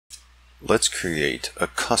Let's create a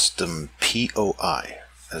custom POI,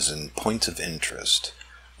 as in point of interest,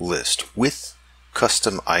 list with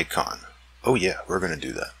custom icon. Oh yeah, we're going to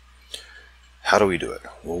do that. How do we do it?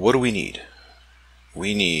 Well, what do we need?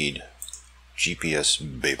 We need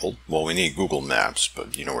GPS Babel. Well, we need Google Maps,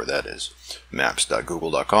 but you know where that is.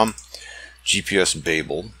 Maps.google.com. GPS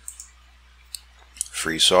Babel.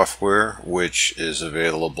 Free software, which is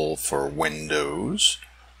available for Windows,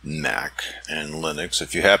 Mac, and Linux.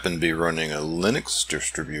 If you happen to be running a Linux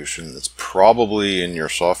distribution, that's probably in your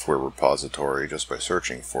software repository just by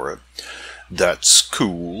searching for it. That's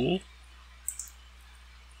cool.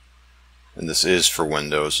 And this is for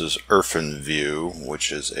Windows. This is IrfanView,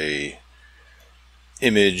 which is a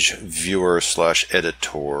image viewer /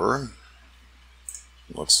 editor.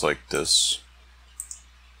 Looks like this.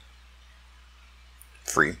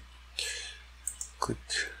 Free. Click.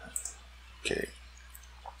 Okay.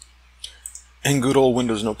 And good old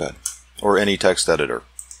Windows Notepad, or any text editor.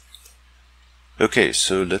 Okay,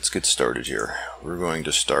 so let's get started here. We're going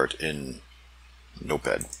to start in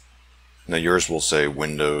Notepad. Now yours will say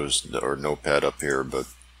Windows or Notepad up here, but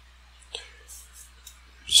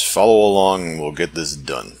just follow along and we'll get this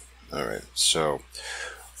done. Alright, so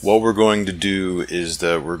what we're going to do is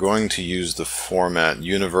that we're going to use the format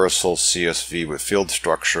Universal CSV with field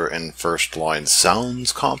structure and first line.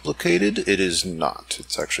 Sounds complicated? It is not.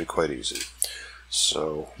 It's actually quite easy.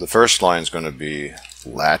 So the first line is going to be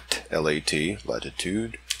lat, L-A-T,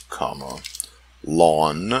 latitude, comma,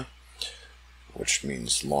 lon, which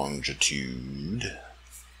means longitude,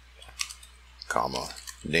 comma,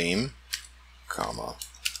 name, comma,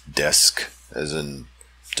 desk, as in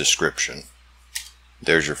description.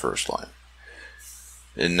 There's your first line.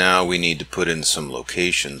 And now we need to put in some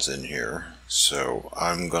locations in here. So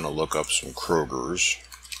I'm going to look up some Kroger's.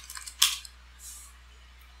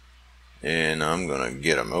 And I'm going to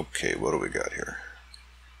get them. Okay, what do we got here?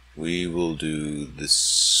 We will do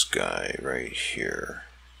this guy right here.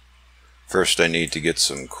 First I need to get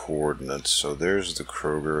some coordinates. So there's the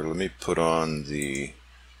Kroger. Let me put on the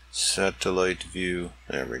satellite view.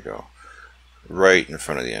 There we go. Right in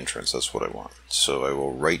front of the entrance. That's what I want. So I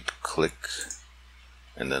will right click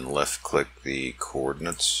and then left click the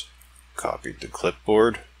coordinates. Copy to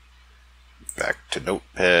clipboard. Back to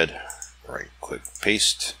Notepad. Right click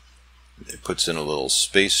paste. It puts in a little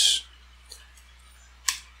space.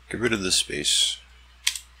 Get rid of the space.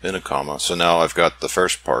 Then a comma. So now I've got the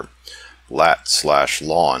first part.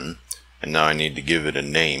 lat/lon. And now I need to give it a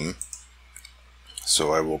name.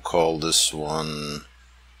 So I will call this one...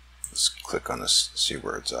 Let's click on this and see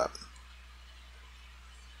where it's at.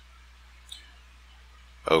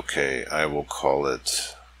 Okay, I will call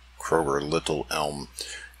it Kroger Little Elm.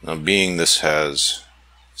 Now being this has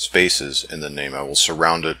spaces in the name, I will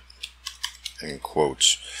surround it in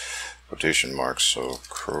quotes, quotation marks. So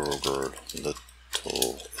Kroger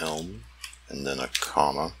Little Elm, and then a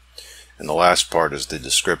comma. And the last part is the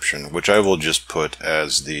description, which I will just put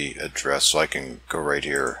as the address. So I can go right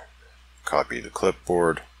here, copy the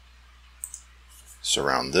clipboard,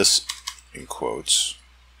 surround this in quotes,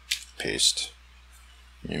 paste.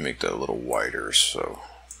 Let me make that a little wider, so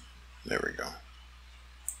there we go.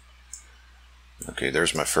 Okay,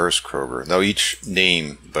 there's my first Kroger. Now each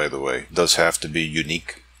name, by the way, does have to be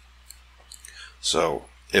unique. So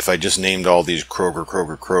if I just named all these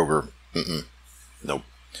Kroger, nope.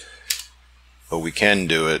 But we can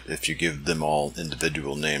do it if you give them all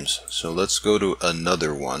individual names. So let's go to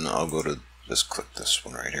another one. I'll go to, just click this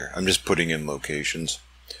one right here. I'm just putting in locations.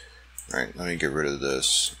 All right, let me get rid of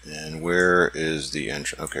this. And where is the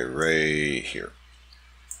entrance? Okay, right here.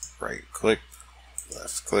 Right click,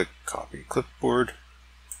 left click, copy clipboard,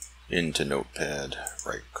 into Notepad,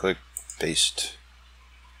 right click, paste,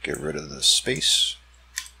 get rid of the space.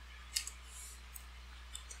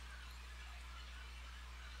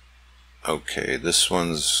 Okay, this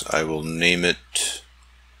one's, I will name it,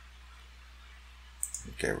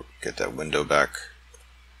 okay, get that window back.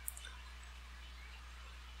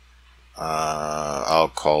 I'll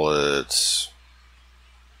call it,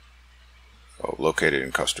 located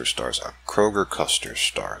in Custer Stars. Kroger Custer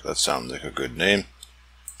Star. That sounds like a good name.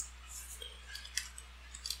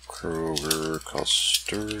 Kroger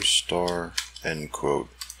Custer Star, end quote.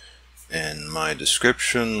 And my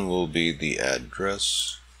description will be the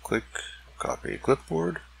address. Click, copy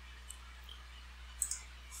clipboard,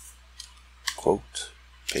 quote,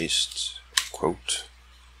 paste, quote,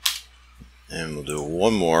 and we'll do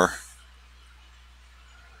one more.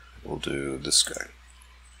 We'll do this guy.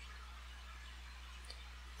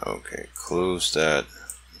 Okay, close that,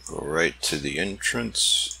 go right to the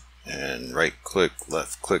entrance, and right click,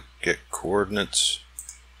 left click, get coordinates,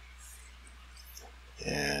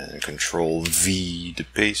 and Control V to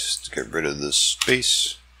paste, get rid of this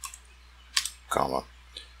space, comma,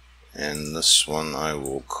 and this one I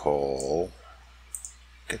will call,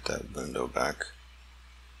 get that window back,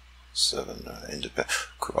 7 independent,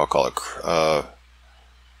 I'll call it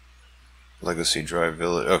Legacy Drive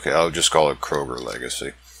Village. Okay, I'll just call it Kroger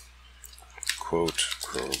Legacy. Quote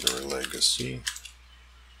Kroger Legacy,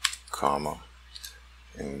 comma,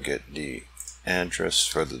 and get the address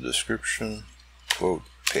for the description. Quote,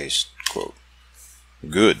 paste, quote.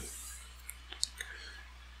 Good.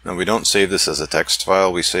 Now we don't save this as a text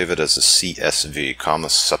file, we save it as a CSV, comma,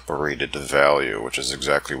 separated value, which is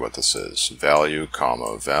exactly what this is. Value,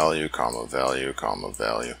 comma, value, comma, value, comma,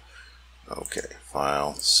 value. Okay,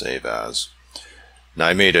 file, save as. Now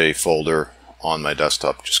I made a folder on my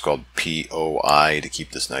desktop just called POI to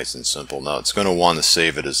keep this nice and simple. Now it's going to want to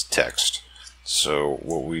save it as text. So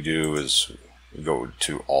what we do is we go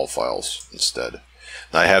to all files instead.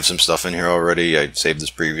 Now I have some stuff in here already. I saved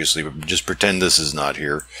this previously, but just pretend this is not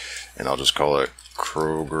here. And I'll just call it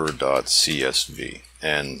Kroger.csv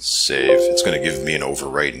and save. It's going to give me an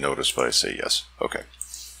overwrite notice, but I say yes. Okay.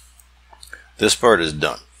 This part is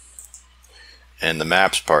done. And the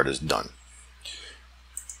maps part is done.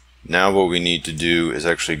 Now what we need to do is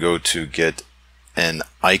actually go to get an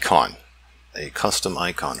icon, a custom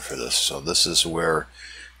icon for this. So this is where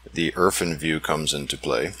the Irfan view comes into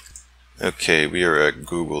play. Okay, we are at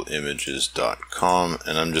googleimages.com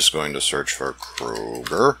and I'm just going to search for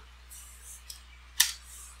Kroger.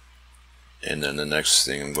 And then the next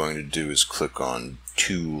thing I'm going to do is click on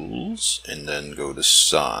Tools and then go to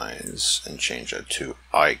Size and change that to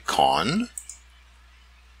Icon.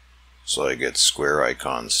 So I get square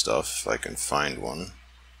icon stuff if I can find one.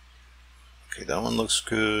 Okay, that one looks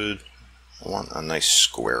good. I want a nice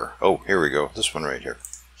square. Oh, here we go. This one right here.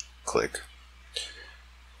 Click.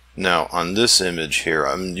 Now on this image here,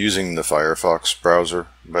 I'm using the Firefox browser,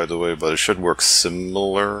 by the way, but it should work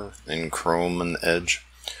similar in Chrome and Edge,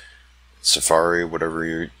 Safari,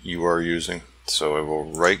 whatever you are using. So I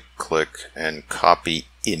will right click and copy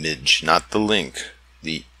image, not the link,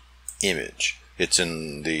 the image. It's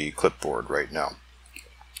in the clipboard right now.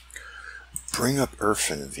 Bring up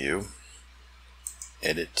Irfan view,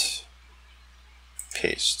 edit,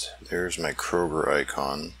 paste. There's my Kroger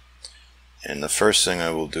icon. And the first thing I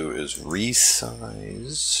will do is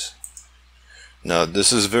resize. Now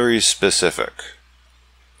this is very specific,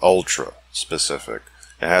 ultra specific.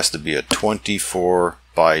 It has to be a 24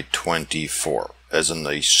 by 24, as in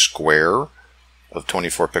the square of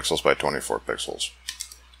 24 pixels by 24 pixels.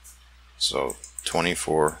 So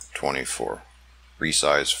 24, 24.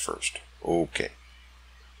 Resize first. Okay.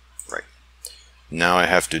 Right. Now I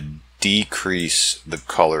have to decrease the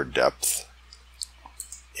color depth.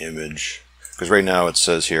 Image. Because right now it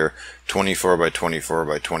says here 24 by 24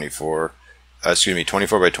 by 24. Excuse me,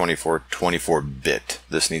 24 by 24, 24-bit.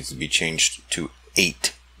 This needs to be changed to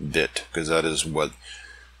 8-bit because that is what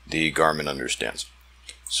the Garmin understands.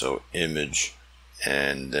 So image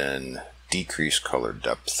and then decrease color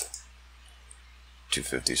depth to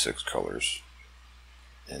 56 colors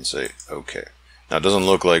and say OK. Now it doesn't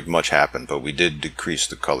look like much happened, but we did decrease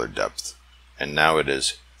the color depth and now it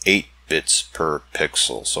is 8 bits per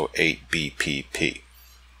pixel, so 8 bpp.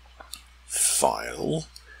 File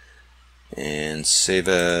and save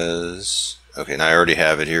as. Okay, now I already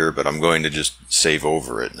have it here, but I'm going to just save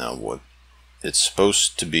over it now. What it's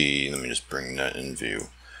supposed to be, let me just bring that in view,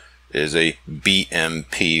 is a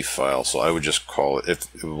BMP file. So I would just call it,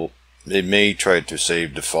 it may try to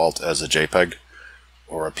save default as a JPEG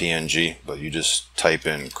or a PNG, but you just type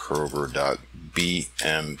in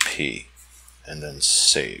Kroger.bmp and then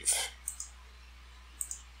save.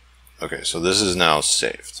 Okay, so this is now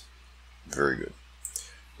saved. Very good.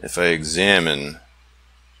 If I examine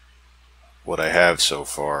what I have so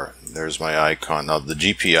far, there's my icon. Now the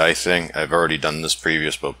GPI thing, I've already done this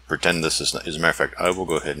previous, but pretend this is not. As a matter of fact, I will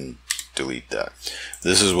go ahead and delete that.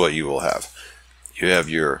 This is what you will have. You have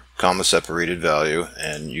your comma separated value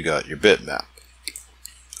and you got your bitmap.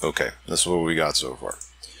 Okay, that's what we got so far.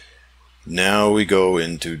 Now we go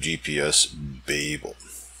into GPS Babel.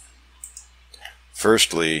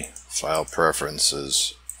 Firstly, file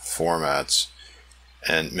preferences, formats,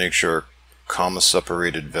 and make sure comma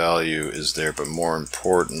separated value is there, but more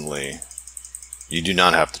importantly, you do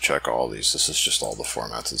not have to check all these. This is just all the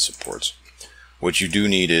formats it supports. What you do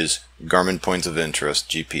need is Garmin Points of Interest,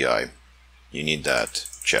 GPI. You need that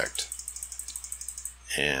checked.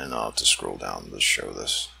 And I'll have to scroll down to show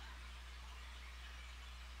this.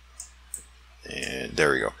 And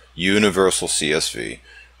there we go. Universal CSV.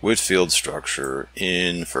 with field structure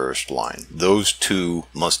in first line. Those two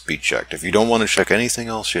must be checked. If you don't want to check anything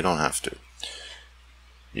else, you don't have to.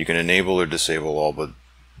 You can enable or disable all, but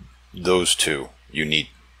those two, you need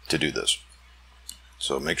to do this.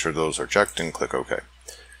 So make sure those are checked and click OK.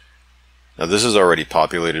 Now this is already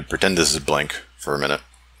populated. Pretend this is blank for a minute.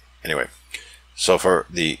 Anyway, so for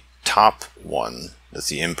the top one, that's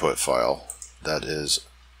the input file, that is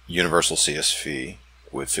universal CSV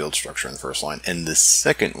with field structure in the first line. And the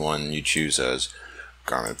second one you choose as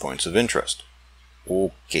Garmin points of interest.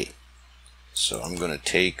 Okay. So I'm going to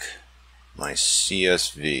take my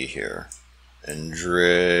CSV here and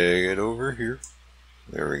drag it over here.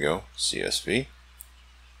 There we go, CSV.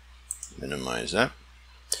 Minimize that.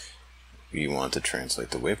 We want to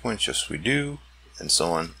translate the waypoints, yes we do, and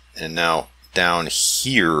so on. And now down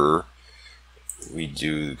here, we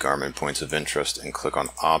do Garmin points of interest and click on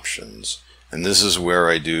options. And this is where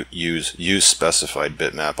I do use specified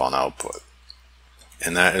bitmap on output.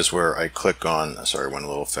 And that is where I click on, sorry, I went a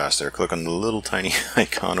little fast there, click on the little tiny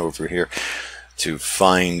icon over here to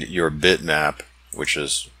find your bitmap, which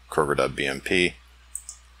is Kroger.bmp.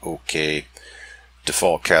 Okay.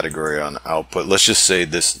 Default category on output. Let's just say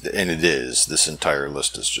this, and it is, this entire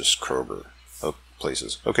list is just Kroger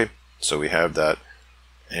places. Okay, so we have that.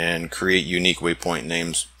 And create unique waypoint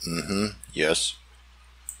names. Yes.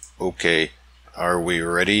 Okay. Are we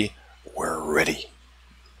ready? We're ready.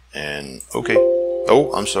 And okay.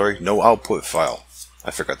 Oh, I'm sorry. No output file.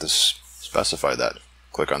 I forgot to specify that.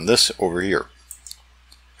 Click on this over here.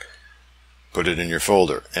 Put it in your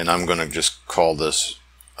folder. And I'm going to just call this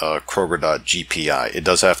Kroger.gpi. It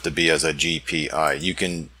does have to be as a GPI. You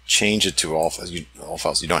can change it to all files.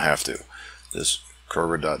 You don't have to. This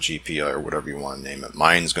Kroger.gpi or whatever you want to name it.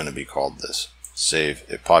 Mine's going to be called this. Save.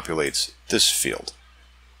 It populates this field.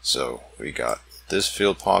 So we got this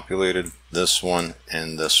field populated, this one,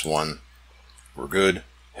 and this one. We're good.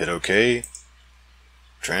 Hit OK.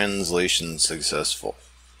 Translation successful.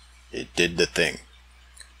 It did the thing.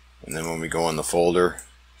 And then when we go in the folder,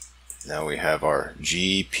 now we have our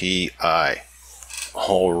GPI.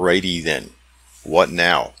 Alrighty then. What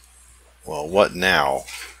now? Well, what now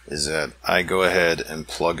is that I go ahead and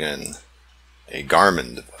plug in a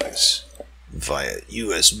Garmin device via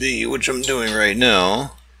USB, which I'm doing right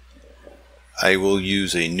now. I will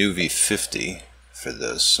use a nuvi 50 for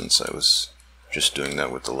this, since I was just doing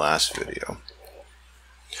that with the last video.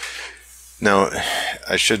 Now,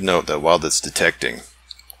 I should note that while that's detecting,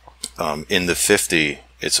 in the 50,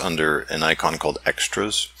 it's under an icon called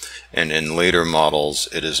Extras, and in later models,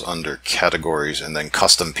 it is under Categories and then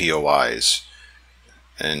Custom POIs.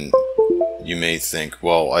 And you may think,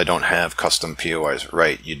 well, I don't have custom POIs.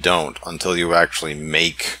 Right, you don't, until you actually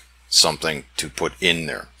make something to put in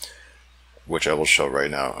there, which I will show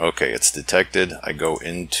right now. Okay, it's detected. I go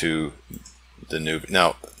into the new.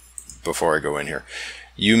 Now, before I go in here,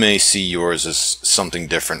 you may see yours as something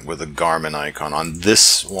different with a Garmin icon. On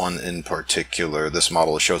this one in particular, this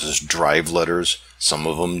model shows as drive letters. Some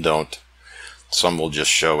of them don't. Some will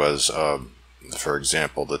just show as, for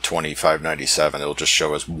example, the 2597. It'll just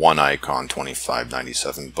show as one icon,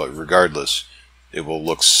 2597. But regardless, it will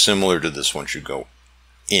look similar to this once you go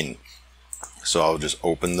in. So I'll just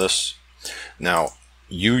open this. Now,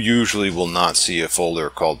 you usually will not see a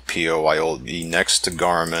folder called POI. It will be next to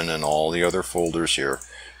Garmin and all the other folders here.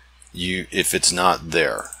 If it's not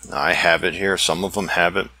there. Now, I have it here. Some of them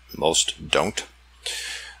have it. Most don't.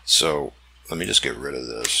 So let me just get rid of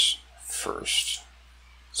this first.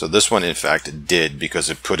 So this one, in fact, did, because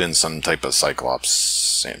it put in some type of Cyclops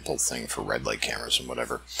sample thing for red light cameras and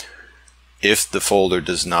whatever. If the folder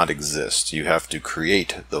does not exist, you have to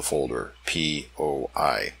create the folder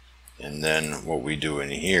POI. And then what we do in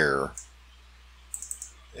here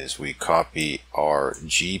is we copy our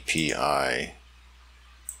GPI,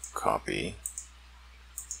 copy,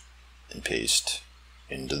 and paste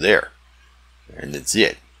into there. And that's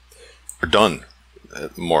it. We're done,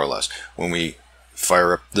 more or less. When we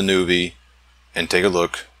fire up the nuvi and take a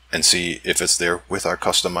look and see if it's there with our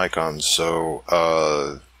custom icons. So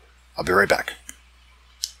I'll be right back.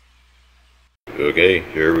 Okay,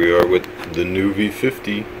 here we are with the nuvi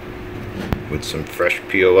 50 with some fresh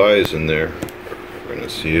POIs in there. We're going to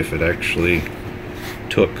see if it actually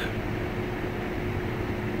took.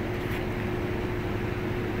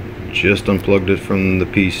 Just unplugged it from the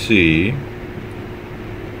PC.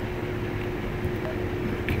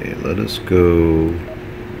 Okay, let us go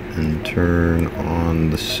and turn on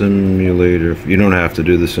the simulator. You don't have to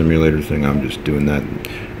do the simulator thing, I'm just doing that.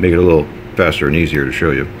 Make it a little faster and easier to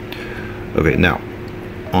show you. Okay, now,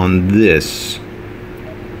 on this,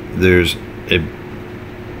 there's a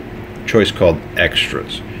choice called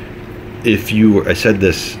Extras. if you were, I said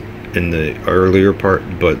this in the earlier part,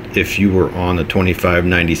 but if you were on a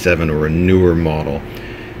 2597 or a newer model,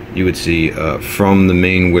 you would see from the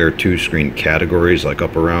main Where To screen categories, like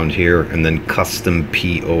up around here, and then custom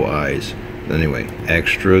POIs. Anyway,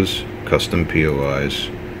 extras, custom POIs.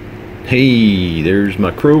 Hey, there's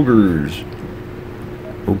my Kroger's.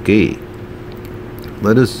 Okay,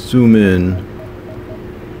 let us zoom in.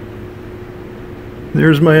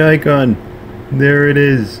 There's my icon. There it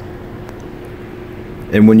is.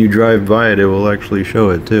 And when you drive by it, it will actually show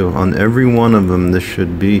it too. On every one of them, this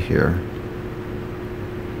should be here.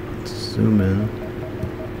 Let's zoom in.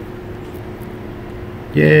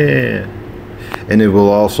 Yeah. And it will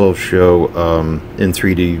also show in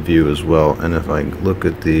 3D view as well. And if I look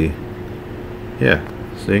at the, yeah,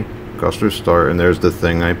 see? Custer start, and there's the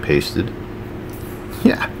thing I pasted.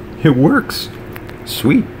 Yeah, it works.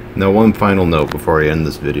 Sweet. Now, one final note before I end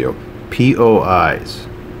this video. POIs.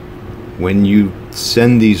 When you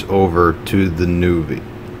send these over to the nuvi,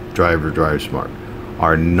 Drive DriveSmart,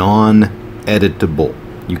 are non-editable.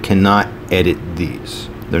 You cannot edit these.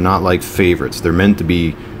 They're not like favorites. They're meant to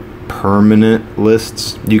be permanent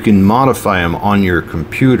lists. You can modify them on your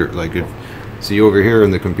computer. Like, if, see over here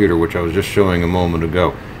in the computer, which I was just showing a moment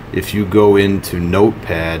ago, if you go into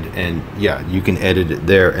Notepad, and yeah, you can edit it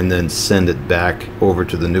there and then send it back over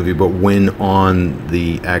to the nuvi, but when on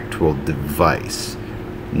the actual device,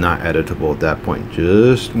 not editable at that point.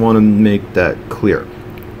 Just want to make that clear.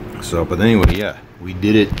 So, but anyway, yeah, we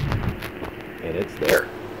did it.